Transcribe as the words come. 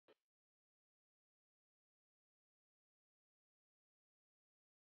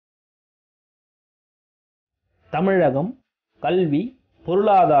தமிழகம் கல்வி,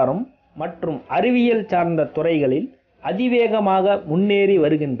 பொருளாதாரம் மற்றும் அறிவியல் சார்ந்த துறைகளில் அதிவேகமாக முன்னேறி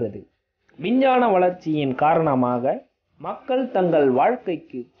வருகின்றது. விஞ்ஞான வளர்ச்சியின் காரணமாக மக்கள் தங்கள்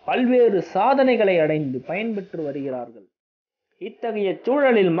வாழ்க்கைக்கு பல்வேறு சாதனைகளை அடைந்து பயன்பெற்று வருகிறார்கள். இத்தகைய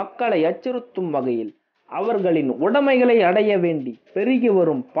சூழலில் மக்களை அச்சுறுத்தும் வகையில் அவர்களின் உடைமைகளை அடைய வேண்டி பெருகி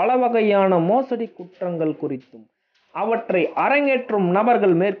வரும் பல வகையான மோசடி குற்றங்கள் குறித்தும் அவற்றை அரங்கேற்றும்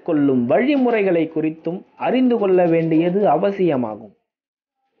நபர்கள் மேற்கொள்ளும் வழிமுறைகளை குறித்தும் அறிந்து கொள்ள வேண்டியது அவசியமாகும்.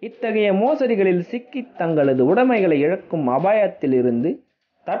 இத்தகைய மோசடிகளில் சிக்கி தங்களது உடைமைகளை இழக்கும் அபாயத்தில் இருந்து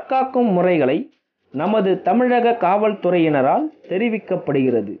தற்காக்கும் முறைகளை நமது தமிழக காவல்துறையினரால்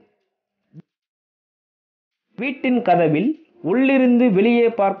தெரிவிக்கப்படுகிறது. வீட்டின் கதவில் உள்ளிருந்து வெளியே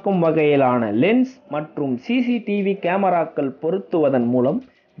பார்க்கும் வகையிலான லென்ஸ் மற்றும் சிசிடிவி கேமராக்கள் பொருத்துவதன் மூலம்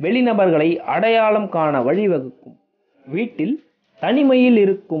வெளிநபர்களை அடையாளம் காண வழிவகுக்கும். வீட்டில் தனிமையில்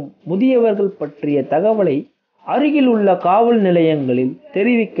இருக்கும் முதியவர்கள் பற்றிய தகவலை அருகில் உள்ள காவல் நிலையங்களில்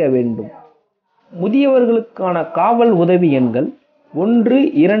தெரிவிக்க வேண்டும். முதியவர்களுக்கான காவல் உதவி எண்கள்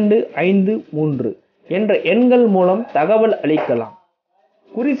 1253 என்ற எண்கள் மூலம் தகவல் அளிக்கலாம்.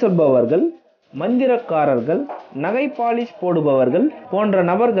 குறி சொல்பவர்கள், மந்திரக்காரர்கள், நகை பாலிஷ் போடுபவர்கள் போன்ற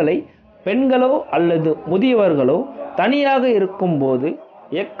நபர்களை பெண்களோ அல்லது முதியவர்களோ தனியாக இருக்கும்போது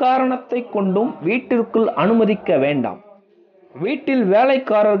எக்காரணத்தை கொண்டும் வீட்டிற்குள் அனுமதிக்க வேண்டாம். வீட்டில்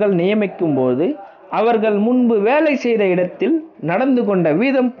வேலைக்காரர்கள் நியமிக்கும் போது அவர்கள் முன்பு வேலை செய்த இடத்தில் நடந்து கொண்ட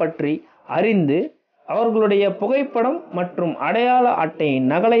வீதம் பற்றி அறிந்து அவர்களுடைய புகைப்படம் மற்றும் அடையாள அட்டையின்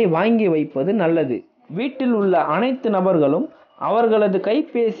நகலை வாங்கி வைப்பது நல்லது. வீட்டில் உள்ள அனைத்து நபர்களும் அவர்களது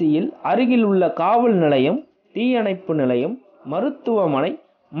கைபேசியில் அருகில் உள்ள காவல் நிலையம், தீயணைப்பு நிலையம், மருத்துவமனை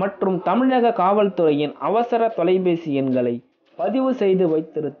மற்றும் தமிழக காவல்துறையின் அவசர தொலைபேசி எண்களை பதிவு செய்து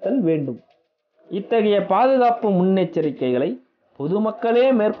வைத்திருத்தல் வேண்டும். இத்தகைய பாதுகாப்பு முன்னெச்சரிக்கைகளை பொதுமக்களே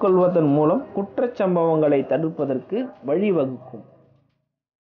மேற்கொள்வதன் மூலம் குற்றச்சம்பவங்களை தடுப்பதற்கு வழிவகுக்கும்.